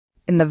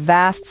In the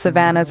vast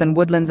savannas and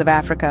woodlands of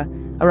Africa,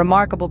 a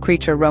remarkable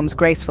creature roams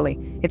gracefully,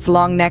 its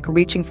long neck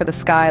reaching for the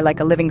sky like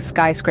a living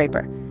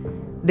skyscraper.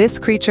 This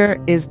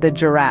creature is the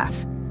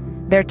giraffe.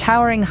 Their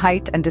towering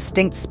height and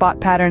distinct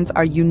spot patterns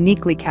are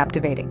uniquely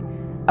captivating.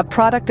 A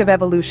product of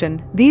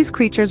evolution, these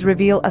creatures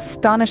reveal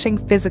astonishing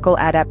physical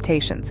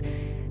adaptations.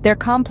 Their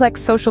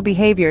complex social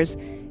behaviors,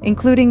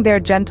 including their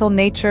gentle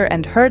nature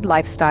and herd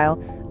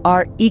lifestyle,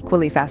 are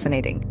equally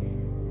fascinating.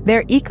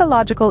 Their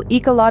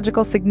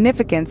ecological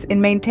significance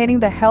in maintaining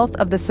the health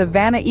of the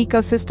savanna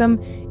ecosystem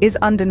is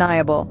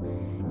undeniable.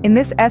 In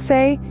this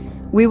essay,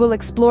 we will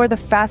explore the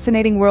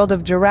fascinating world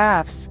of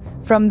giraffes,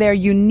 from their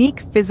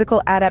unique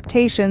physical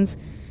adaptations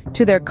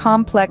to their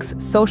complex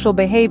social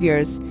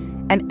behaviors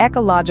and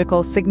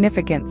ecological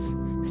significance.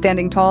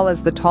 Standing tall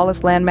as the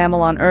tallest land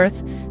mammal on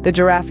Earth, the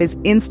giraffe is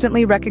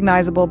instantly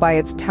recognizable by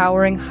its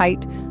towering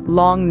height,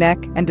 long neck,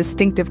 and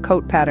distinctive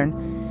coat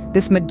pattern.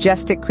 This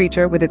majestic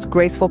creature, with its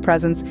graceful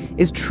presence,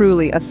 is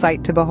truly a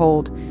sight to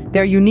behold.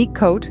 Their unique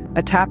coat,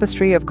 a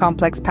tapestry of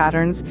complex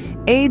patterns,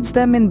 aids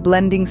them in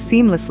blending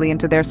seamlessly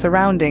into their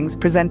surroundings,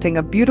 presenting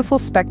a beautiful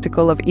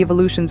spectacle of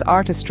evolution's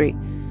artistry.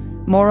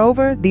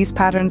 Moreover, these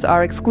patterns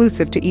are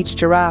exclusive to each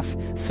giraffe,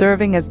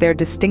 serving as their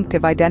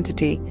distinctive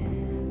identity.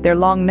 Their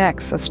long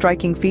necks, a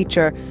striking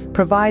feature,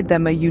 provide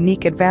them a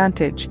unique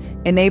advantage,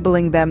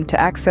 enabling them to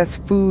access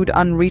food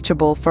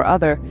unreachable for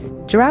others.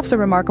 Giraffes are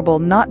remarkable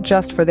not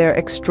just for their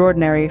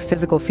extraordinary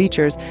physical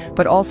features,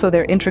 but also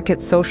their intricate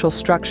social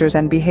structures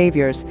and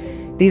behaviors.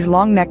 These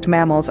long-necked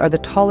mammals are the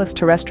tallest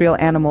terrestrial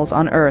animals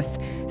on Earth,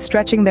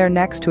 stretching their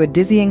necks to a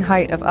dizzying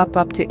height of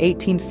up to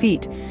 18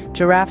 feet.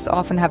 Giraffes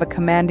often have a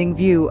commanding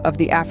view of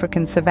the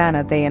African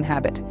savanna they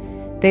inhabit.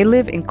 They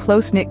live in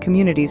close-knit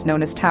communities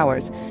known as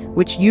towers,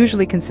 which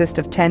usually consist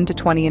of 10 to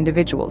 20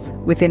 individuals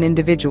within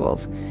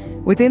individuals.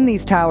 Within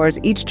these towers,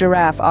 each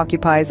giraffe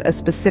occupies a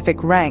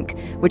specific rank,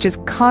 which is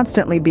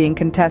constantly being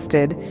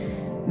contested.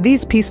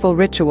 These peaceful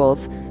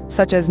rituals,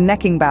 such as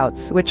necking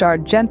bouts, which are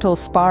gentle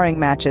sparring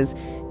matches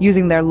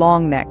using their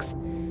long necks,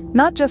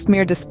 not just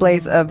mere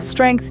displays of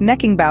strength,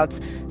 necking bouts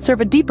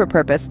serve a deeper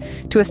purpose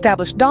to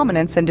establish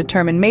dominance and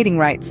determine mating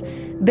rights.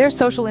 Their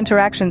social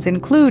interactions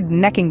include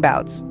necking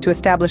bouts to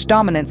establish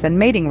dominance and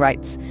mating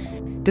rights.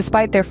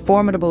 Despite their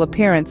formidable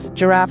appearance,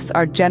 giraffes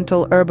are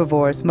gentle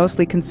herbivores,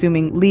 mostly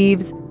consuming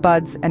leaves,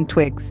 buds, and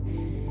twigs.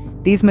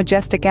 These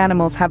majestic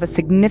animals have a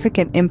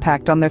significant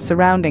impact on their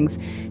surroundings,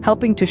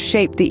 helping to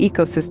shape the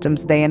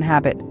ecosystems they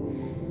inhabit.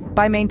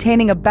 By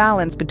maintaining a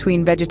balance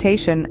between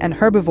vegetation and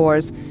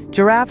herbivores,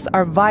 giraffes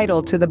are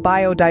vital to the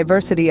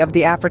biodiversity of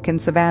the African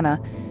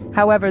savanna.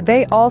 However,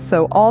 they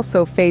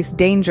also face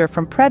danger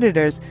from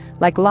predators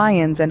like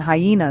lions and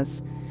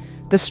hyenas.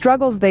 The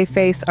struggles they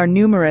face are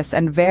numerous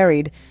and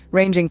varied,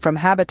 ranging from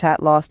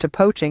habitat loss to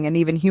poaching and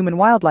even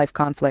human-wildlife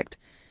conflict.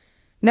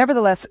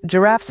 Nevertheless,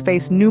 giraffes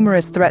face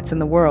numerous threats in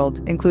the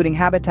world, including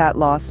habitat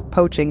loss,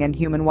 poaching, and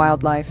human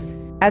wildlife.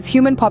 As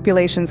human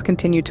populations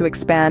continue to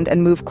expand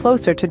and move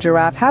closer to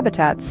giraffe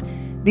habitats,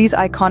 these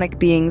iconic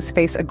beings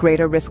face a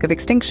greater risk of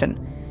extinction.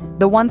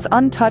 The once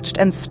untouched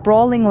and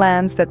sprawling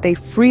lands that they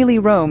freely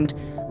roamed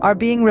are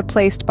being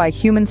replaced by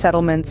human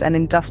settlements and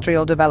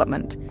industrial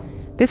development.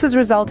 This has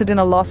resulted in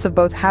a loss of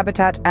both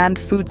habitat and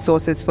food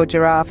sources for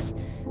giraffes.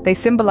 They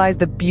symbolize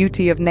the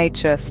beauty of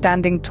nature,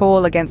 standing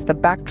tall against the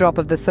backdrop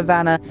of the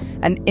savanna,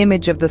 an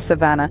image of the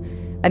savanna,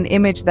 an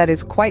image that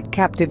is quite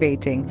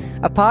captivating.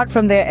 Apart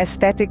from their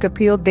aesthetic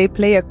appeal, they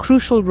play a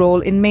crucial role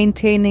in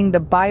maintaining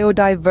the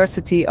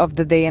biodiversity of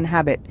the they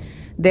inhabit.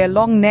 Their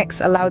long necks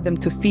allow them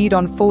to feed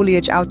on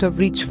foliage out of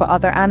reach for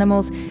other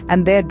animals,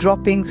 and their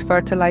droppings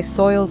fertilize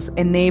soils,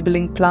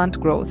 enabling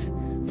plant growth.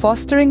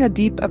 Fostering a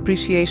deep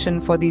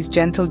appreciation for these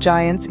gentle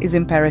giants is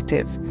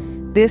imperative.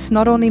 This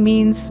not only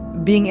means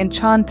being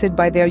enchanted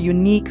by their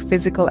unique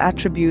physical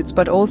attributes,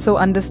 but also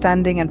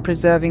understanding and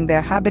preserving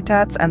their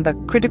habitats and the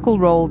critical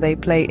role they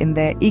play in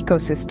their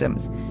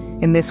ecosystems.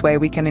 In this way,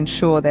 we can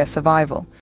ensure their survival.